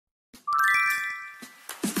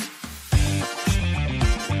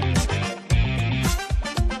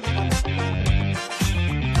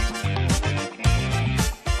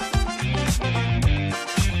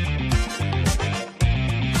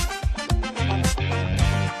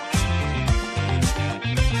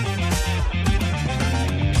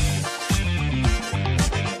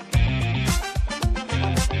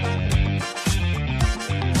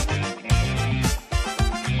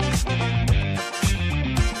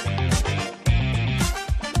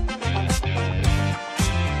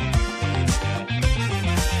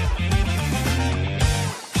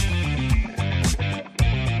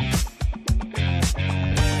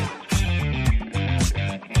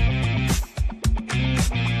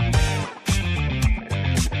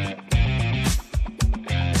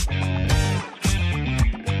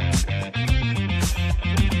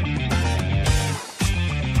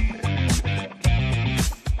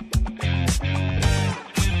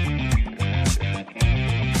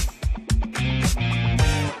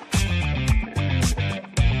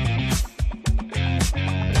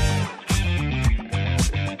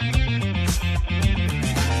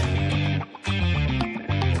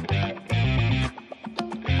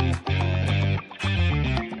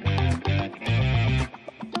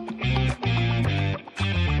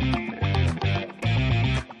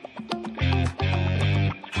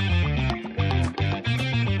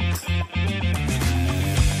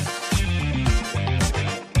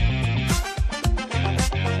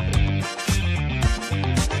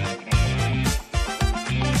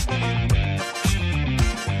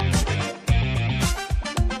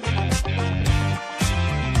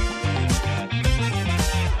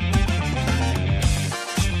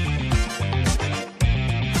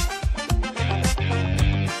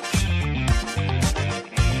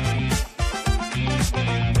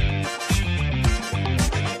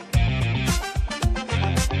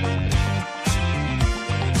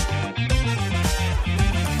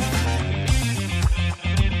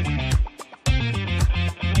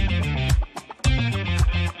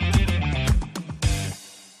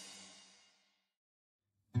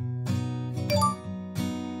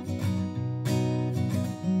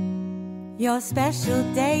Your special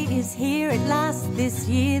day is here at last. This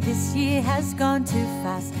year has gone too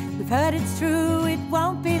fast. We've heard it's true, it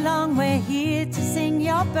won't be long. We're here to sing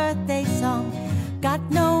your birthday song. Got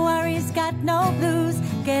no worries, got no blues.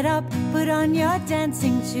 Get up, put on your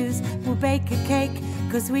dancing shoes. We'll bake a cake,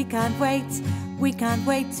 'cause we can't wait. We can't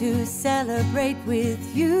wait to celebrate with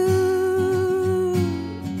you.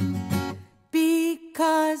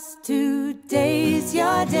 Because today's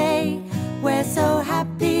your day. We're so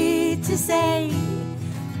happy to say,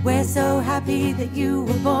 we're so happy that you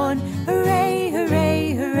were born. Hooray,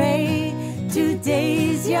 hooray, hooray.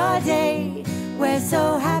 Today's your day. We're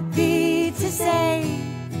so happy to say,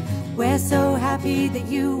 we're so happy that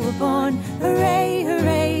you were born. Hooray,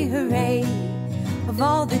 hooray, hooray. Of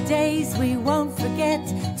all the days we won't forget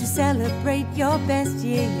to celebrate your best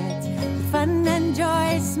year yet. With fun and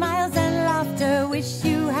joy, smiles and laughter, wish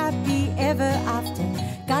you happy ever after.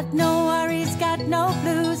 Got no worries, got no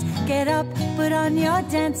blues. Get up, put on your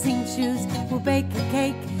dancing shoes. We'll bake a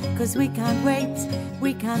cake, 'cause we can't wait.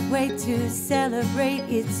 We can't wait to celebrate,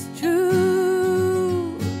 it's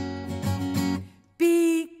true.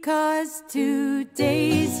 Because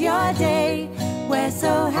today's your day. We're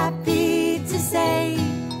so happy to say,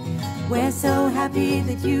 we're so happy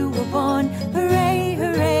that you were born. Hooray,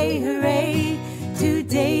 hooray, hooray.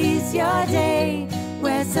 Today's your day.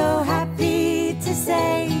 We're so happy to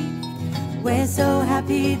say, we're so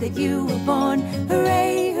happy that you were born.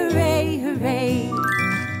 Hooray, hooray, hooray.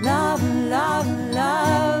 Love, love,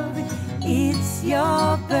 love, it's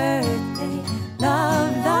your birthday. Love,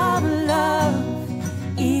 love,